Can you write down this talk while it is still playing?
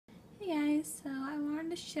guys, so I wanted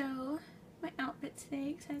to show my outfit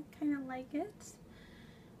today because I kind of like it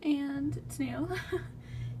and it's new.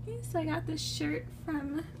 So I got this shirt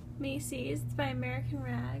from Macy's. It's by American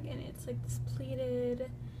Rag and it's like this pleated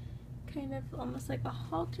kind of almost like a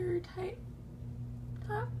halter type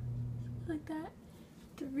top, like that.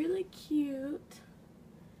 It's really cute.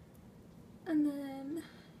 And then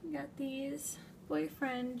I got these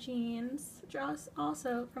boyfriend jeans, which are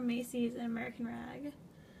also from Macy's and American Rag.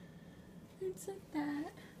 It's like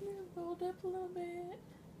that. They're rolled up a little bit,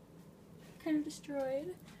 kind of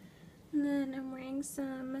destroyed. And then I'm wearing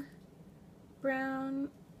some brown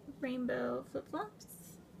rainbow flip-flops.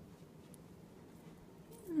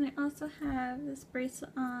 And I also have this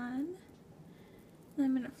bracelet on. And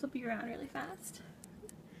I'm going to flip you around really fast.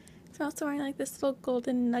 So I'm also wearing like this little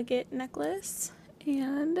golden nugget necklace.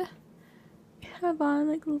 And I have on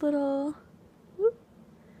like little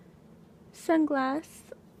sunglasses.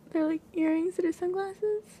 They're like earrings that are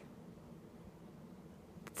sunglasses.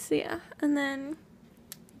 So yeah, and then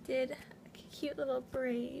I did a cute little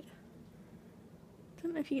braid.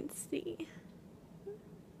 Don't know if you can see.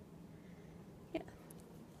 Yeah.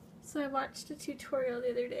 So I watched a tutorial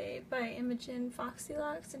the other day by Imogen Foxy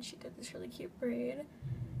Locks and she did this really cute braid.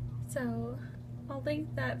 So I'll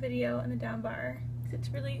link that video in the down bar because it's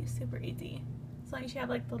really super easy. As long as you have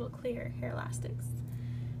like little clear hair elastics.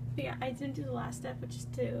 But yeah, I didn't do the last step, which is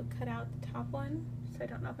to cut out the top one, so I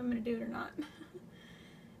don't know if I'm going to do it or not.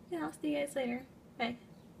 Yeah, I'll see you guys later. Bye.